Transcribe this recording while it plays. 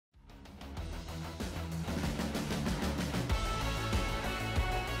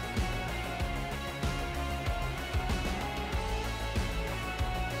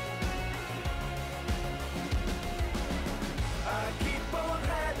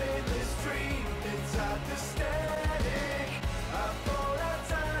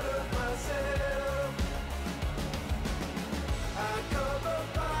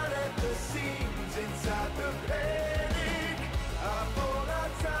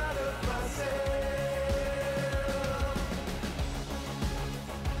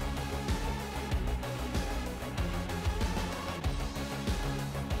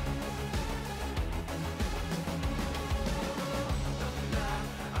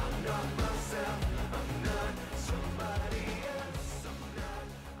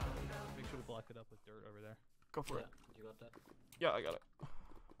Go for it. You got that? Yeah, I got it.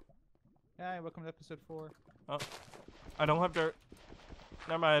 Hi, welcome to episode 4. Oh, I don't have dirt.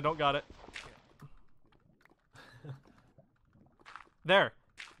 Never mind, I don't got it. There.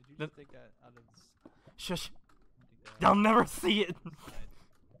 Did you just take that out of this? Shush. Take that They'll out never see it. of the side?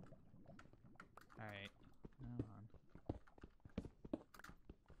 Alright. Hold on.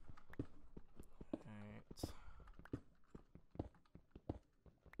 Alright.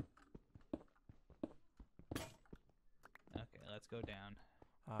 Okay, let's go down.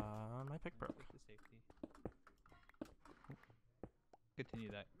 My pick broke. Take the safety.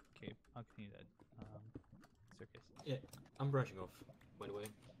 Continue that, Cape. I'll continue that circus. Yeah, I'm brushing off, by the way.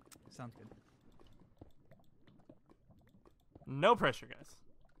 Sounds good. No pressure, guys.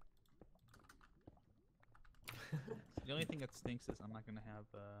 The only thing that stinks is I'm not gonna have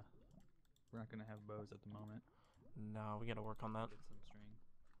we're not gonna have bows at the moment. No, we gotta work on that. Get some string.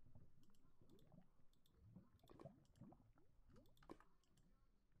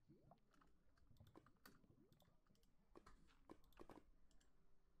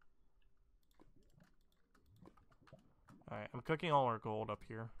 Alright, I'm cooking all our gold up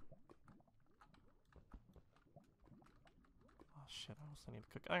here. Oh shit, I also need to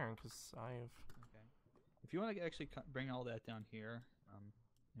cook iron because I have... Okay. If you want to actually bring all that down here, and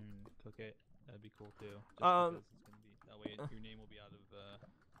cook it, that'd be cool too. Just because it's gonna be that way. Your name will be out of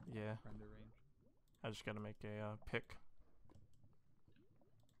Yeah, render range. I just gotta make a pick.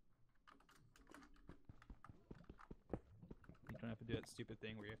 You don't have to do that stupid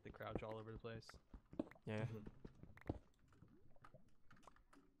thing where you have to crouch all over the place. Yeah.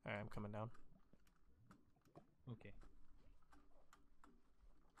 Alright, I'm coming down. Okay.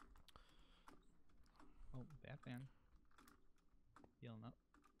 Oh, Batman. Healing up.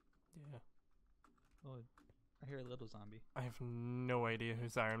 Yeah. Oh, I hear a little zombie. I have no idea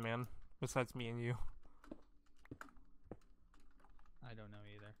who's Iron Man, besides me and you. I don't know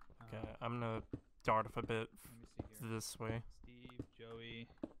either. Okay, I'm gonna dart off a bit Let me see here. this way. Steve, Joey,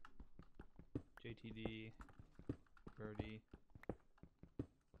 JTD, Birdie.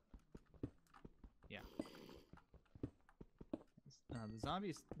 Yeah.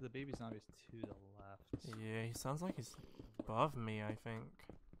 The baby zombie's to the left. Yeah, he sounds like he's above me, I think.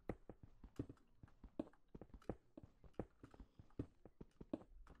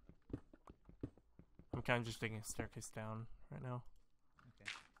 I'm kind of just taking a staircase down right now. Okay.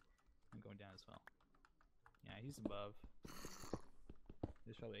 I'm going down as well. Yeah, he's above.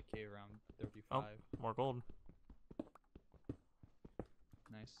 There's probably a cave around 35. More gold.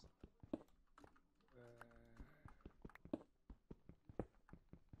 Nice.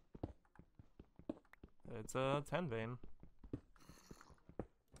 It's a 10 vein.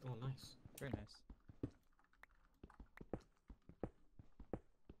 Oh, nice. Very nice.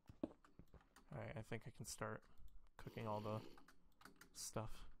 Alright, I think I can start cooking all the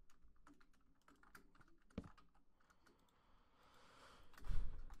stuff.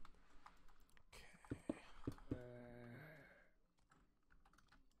 Okay.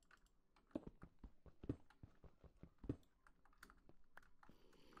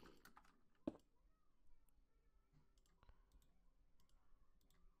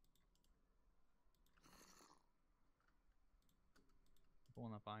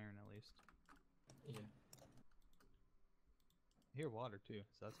 Pulling up iron at least. Yeah. I hear water too,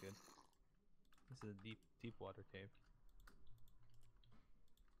 so that's good. This is a deep water cave.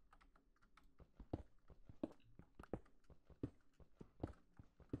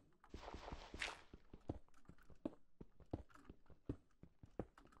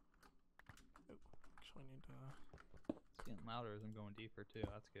 Actually need to... It's getting louder as I'm going deeper too.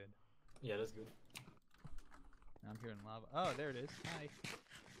 That's good. Yeah, that's good. Now I'm hearing lava. Oh, there it is. Hi.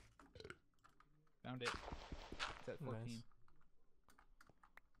 Found it. It's at 14. Nice.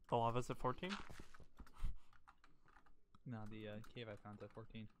 The lava's at 14? No, the cave I found's at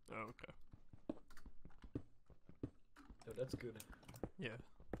 14. Oh, okay. Oh, that's good. Yeah.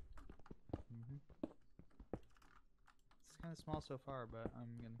 It's kind of small so far, but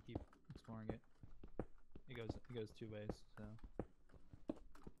I'm gonna keep exploring it. It goes 2 ways, so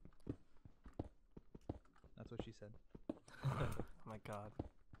that's what she said. Oh my god.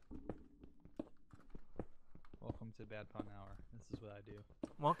 Welcome to Bad Pun Hour. This is what I do.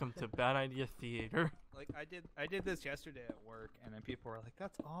 Welcome to Bad Idea Theater. Like I did this yesterday at work, and then people were like,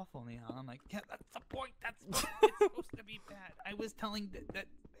 "That's awful, Neon." I'm like, "Yeah, that's the point. It's supposed to be bad. I was telling that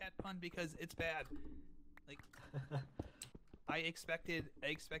bad pun because it's bad. Like, I expected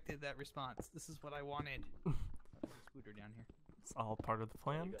that response. This is what I wanted." There's a scooter down here. It's all part of the You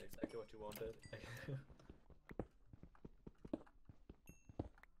plan. got exactly what you wanted.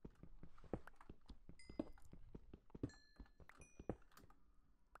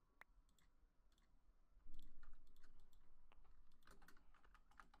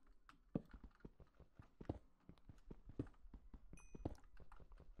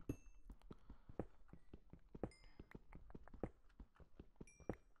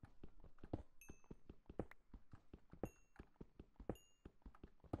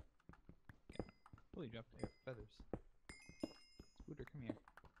 Oh, you dropped feathers. Scooter, come here.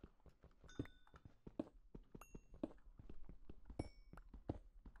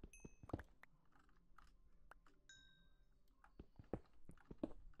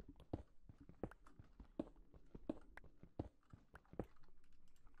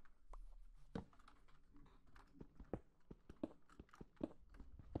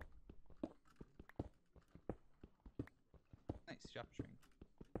 Nice, drop a string.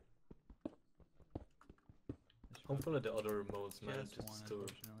 Hopefully the other modes manage Just one, to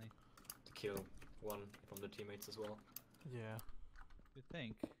unfortunately. kill one from the teammates as well. Yeah. You'd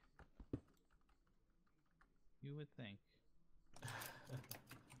think. You would think.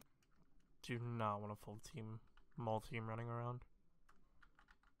 Do not want a full team, mall team running around.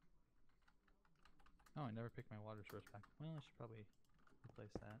 Oh, I never picked my water source back. Well, I should probably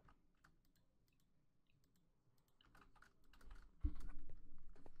replace that.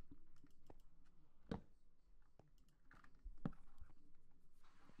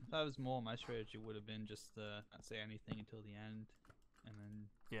 If I was mole, my strategy would have been just not say anything until the end, and then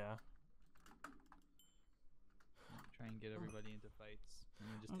Yeah. try and get everybody into fights, and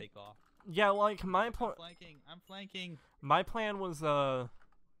then just take off. Yeah, like my I'm plan. flanking. I'm flanking. My plan was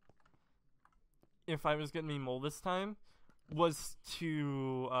if I was gonna be mole this time, was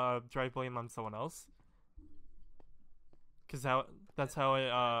to drive blame on someone else. Cause that's how it It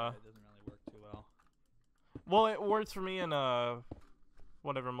doesn't really work too well. Well, it worked for me in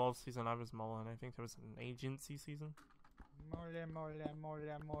whatever mole season I was mole in. I think it was an agency season. Mole, mole, mole,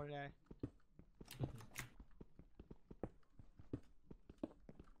 mole.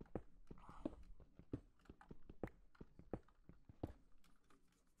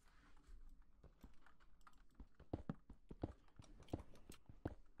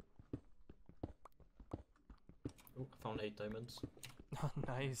 Oh, I found 8 diamonds.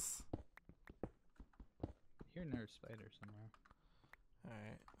 Nice. I hear another spider somewhere.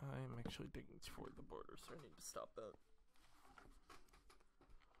 Alright, I'm actually digging toward the border, so I need to stop that.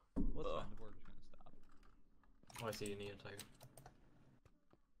 What's fine, the border's gonna stop. Oh, I see you need a tiger.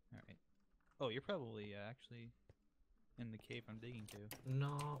 Alright. Oh, you're probably actually in the cave I'm digging to.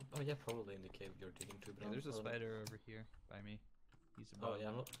 No, oh yeah, probably in the cave you're digging to. But Yeah, there's a I don't- spider over here by me. He's Oh above. yeah,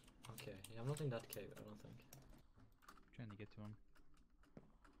 I'm not. Okay, yeah, I'm not in that cave. I don't think. Trying to get to him.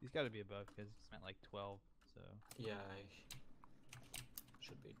 He's got to be above because it's at like 12. So Yeah, I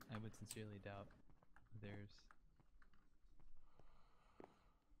should be. I would sincerely doubt there's.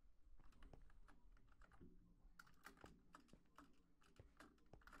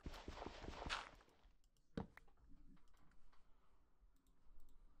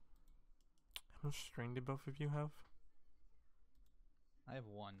 How much string do both of you have? I have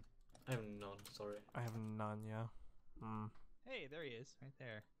one. I have none. Sorry. I have none, yeah. Hey, there he is, right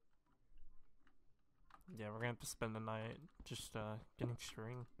there. Yeah, we're gonna have to spend the night just getting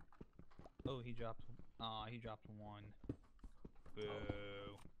string. Oh, he dropped. Aw, he dropped one. Boo.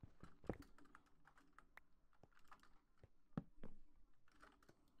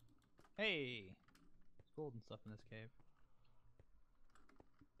 Hey! There's gold and stuff in this cave.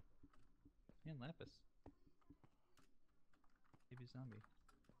 And lapis. Maybe zombie.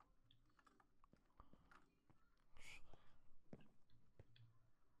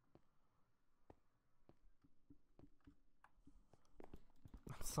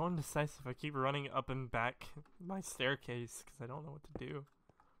 I'm so indecisive. I keep running up and back my staircase because I don't know what to do.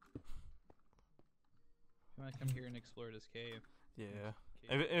 If you want to come here and explore this cave. Yeah.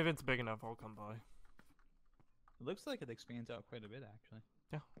 Cave. If it's big enough, I'll come by. It looks like it expands out quite a bit, actually.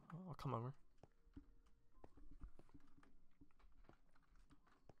 Yeah, I'll come over.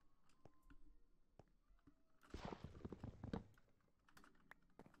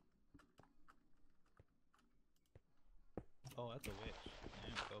 Oh, that's a witch.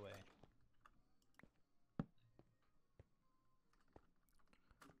 Yeah, go away.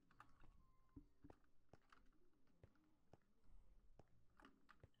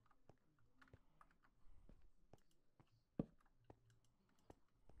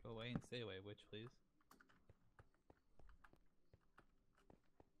 Go away and stay away, witch, please.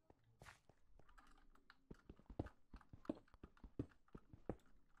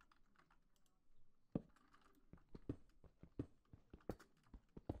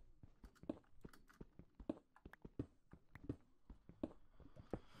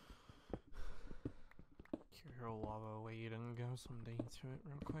 Cure lava wait and go someday to it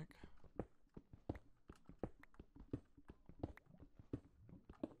real quick.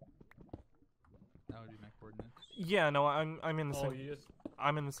 That would be my coordinates. Yeah, no, I'm in the Oh, same. you just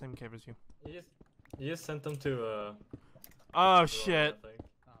I'm in the same cave as you. you just sent them to Oh to shit! I think.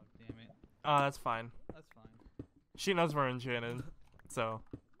 Oh, damn it. Oh, that's fine. That's fine. She knows we're enchanted, so.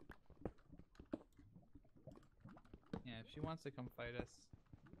 Yeah, if she wants to come fight us,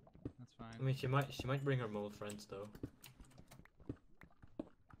 that's fine. I mean, she might bring her mole friends though.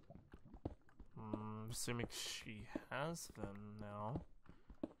 Assuming she has them now.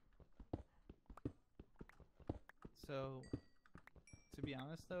 So, to be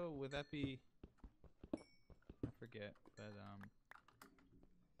honest though, would that be... I forget, but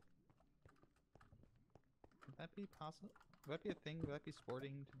would that be possible? Would that be a thing? Would that be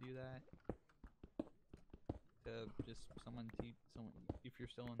sporting to do that? To just someone, if you're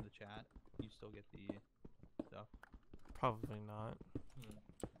still in the chat, you still get the stuff. Probably not.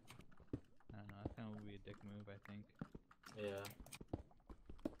 I don't know. That kind of would be a dick move, I think. Yeah.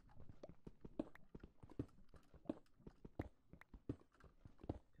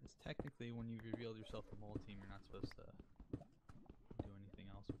 Because technically, when you've revealed yourself the mole team, you're not supposed to do anything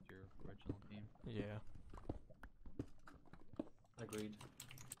else with your original team. Yeah. Agreed.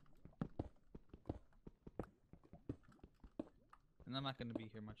 And I'm not going to be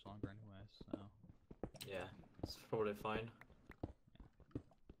here much longer anyway, so... Yeah, it's probably fine.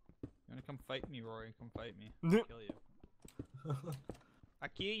 You wanna come fight me, Rory? Come fight me. Nope. I'll kill you. I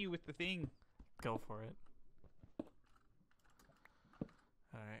kill you with the thing. Go for it.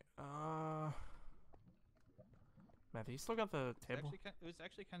 Alright, Matthew, you still got the table? It was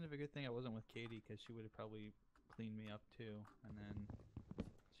actually kind of a good thing I wasn't with Katie, because she would have probably cleaned me up too, and then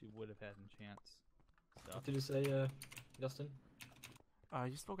she would have had a chance. What did you say, Justin?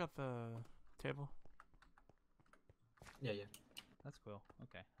 You still got the table? Yeah, yeah. That's cool.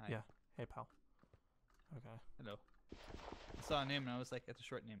 Okay. Hi. Yeah. Hey, pal. Okay. Hello. I saw a name and I was like, that's a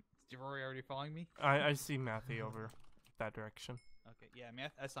short name. Is Rory already following me? I see Matthew over that direction. Okay. Yeah,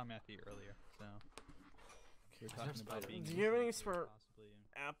 I saw Matthew earlier, so... We were talking about being... Do you have any easier, spare possibly,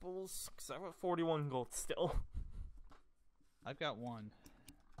 apples? Because I've got 41 gold still. I've got one.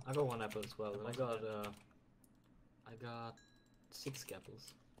 I got one apple as well, and I got 6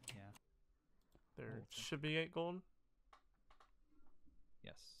 apples. Yeah. There okay. should be 8 gold.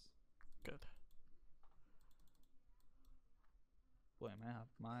 Yes. Good. Boy,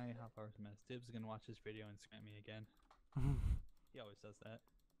 my hot hour's a mess. Dib's gonna watch this video and scam me again. He always does that.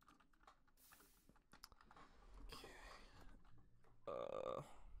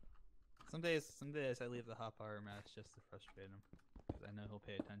 Some days I leave the hop hour match just to frustrate him, because I know he'll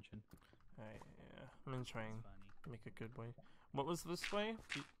pay attention. Alright, yeah. I'm gonna try and It's funny. make a good way. What was this way?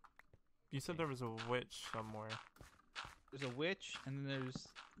 You said there was a witch somewhere. There's a witch, and then there's...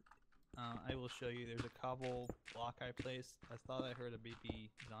 I will show you. There's a cobble block I placed. I thought I heard a baby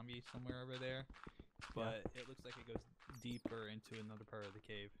zombie somewhere over there, but it looks like it goes deeper into another part of the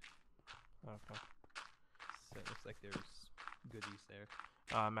cave. Okay. So it looks like there's goodies there.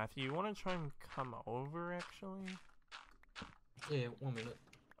 Matthew, you want to try and come over, actually? Yeah, 1 minute.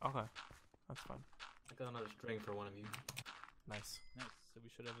 Okay. That's fine. I got another string for one of you. Nice. Nice. So we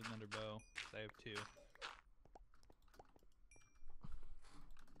should have another bow, 'cause I have 2.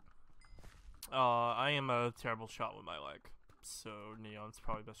 I am a terrible shot with my leg, so Neon's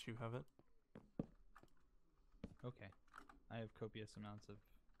probably best you have it. Okay. I have copious amounts of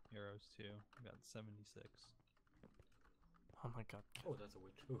arrows too. I got 76. Oh my god. Oh, that's a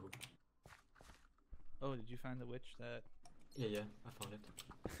witch. Ooh. Oh, did you find the witch that... Yeah, yeah, I found it.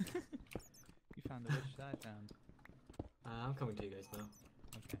 You found the witch that I found. I'm coming to you guys now.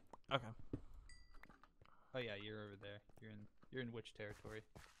 Okay. Okay. Oh yeah, you're over there. You're in witch territory.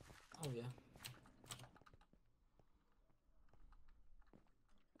 Oh, yeah.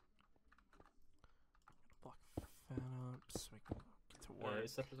 Block that up so we can get to work.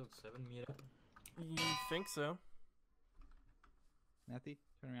 Is episode 7 meet up? You think so? Matthew,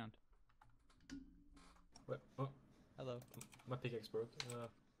 turn around. What? Oh, Hello. my pickaxe broke.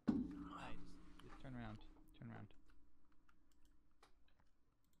 Hi. Just turn around. Turn around.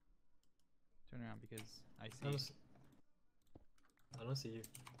 Turn around because I see you. I don't see you.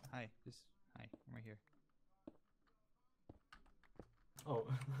 Hi. Hi. I'm right here. Oh.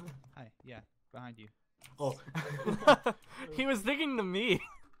 Hi. Yeah. Behind you. Oh. He was thinking to me.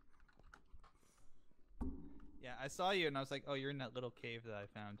 Yeah, I saw you and I was like, oh, you're in that little cave that I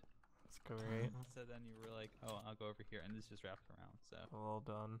found. That's great. So then you were like, oh, I'll go over here, and this just wrapped around. So Well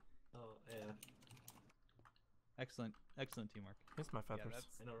done. Oh, yeah. excellent teamwork. Here's my Yeah, feathers.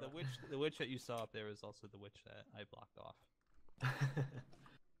 that's I know, the right? witch. The witch that you saw up there is also the witch that I blocked off.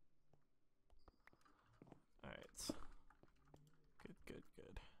 Alright.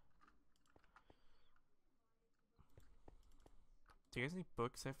 Good. Do you guys need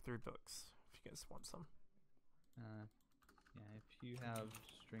books? I have 3 books. If you guys want some. Yeah, if you have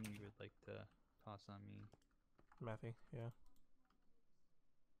string you would like to toss on me, Matthew, yeah.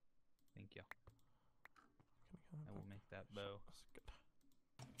 thank you. I will make that bow. That's good.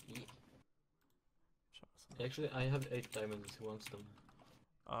 Yeah. Show us something. Actually, I have 8 diamonds. Who wants them?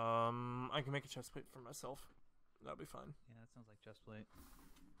 I can make a chest plate for myself. That'll be fine. Yeah, that sounds like chest plate.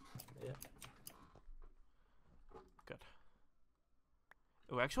 Yeah. Good.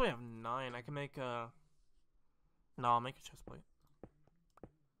 Oh, actually, I have 9. I can make a. No, I'll make a chest plate.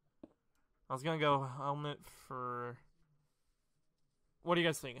 I was gonna go helmet for. What do you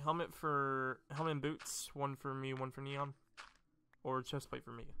guys think? Helmet and boots. One for me, one for Neon, or chest plate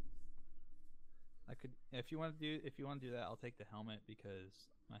for me. I could, if you want to do that, I'll take the helmet because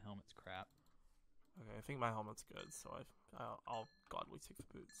my helmet's crap. Okay, I think my helmet's good, so I'll gladly take the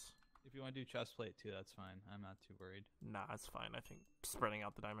boots. If you want to do chest plate too, that's fine. I'm not too worried. Nah, it's fine. I think spreading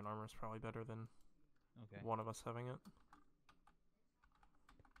out the diamond armor is probably better than one of us having it.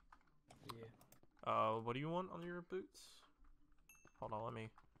 Yeah. What do you want on your boots? Hold on, let me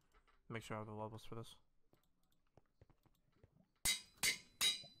make sure I have the levels for this.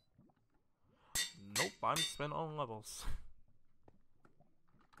 Nope, I'm spent on levels.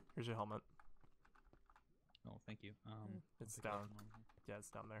 Here's your helmet. Oh, thank you. It's I'll pick down. up one here. Yeah, it's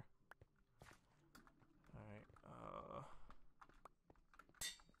down there.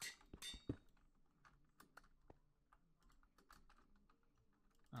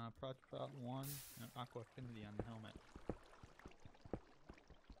 Prot 1 and Aqua Affinity on the helmet.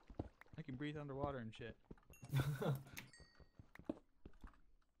 I can breathe underwater and shit.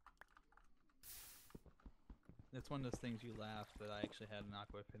 That's one of those things you laugh that I actually had an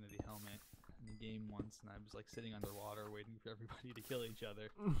Aqua Affinity helmet in the game once, and I was like sitting underwater waiting for everybody to kill each other.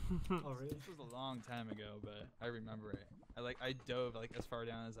 Oh really? This was a long time ago, but I remember it. I dove like as far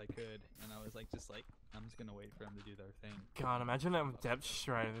down as I could, and I was like, I'm just gonna wait for them to do their thing. God, imagine that with Depth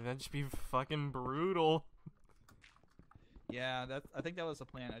Strider. That'd just be fucking brutal. Yeah, I think that was the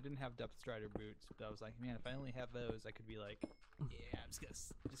plan. I didn't have Depth Strider boots, but I was like, man, if I only have those, I could be like, yeah, I'm just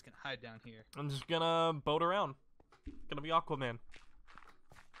gonna hide down here. I'm just gonna boat around. Gonna be Aquaman.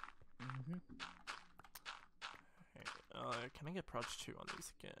 Mm-hmm. Okay, can I get Proj 2 on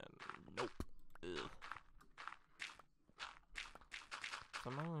these again? Nope. Ugh.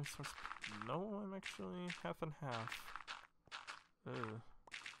 Am I only supposed to... No, I'm actually half and half. Ugh.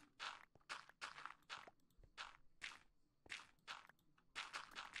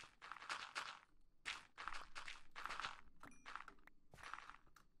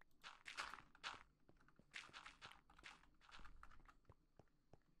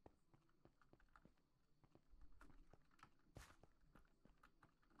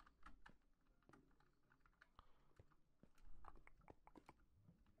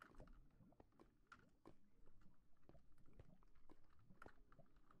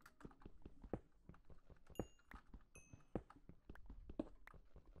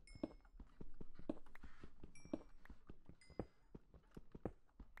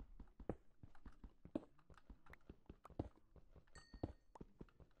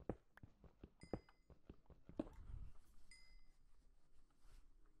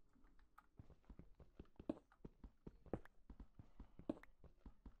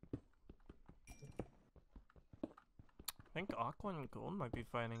 I think Aqua and Gold might be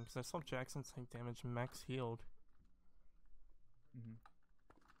fighting, because I saw Jackson take damage and max healed. Mm-hmm.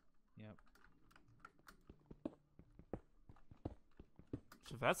 Yep.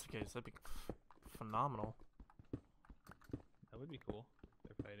 So if that's the case, that'd be phenomenal. That would be cool.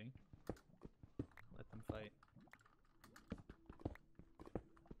 They're fighting. Let them fight.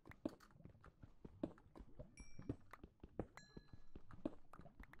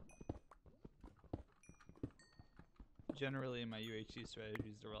 Generally, my UHC strategy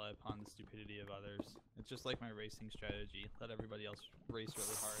is to rely upon the stupidity of others. It's just like my racing strategy. Let everybody else race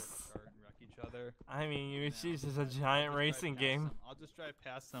really hard at the start and wreck each other. I mean, UHC is Now, just a giant racing game. I'll just drive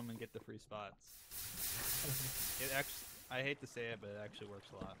past them and get the free spots. It actually, I hate to say it, but it actually works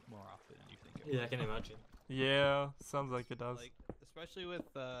a lot more often than you think it would. Yeah, I can imagine. Yeah, sounds like it does. Like, especially with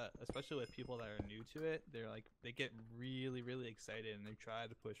people that are new to it, they get really, really excited and they try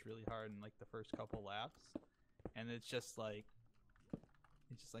to push really hard in like the first couple laps. And it's just like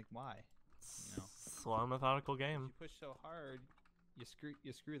why? You know, Slow, methodical game. you push so hard, you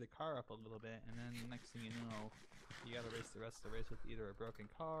screw the car up a little bit, and then the next thing you know, you gotta race the rest of the race with either a broken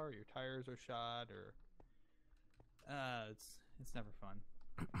car, or your tires are shot, or it's never fun.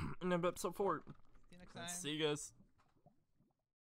 And then episode 4. See you next time. See you guys.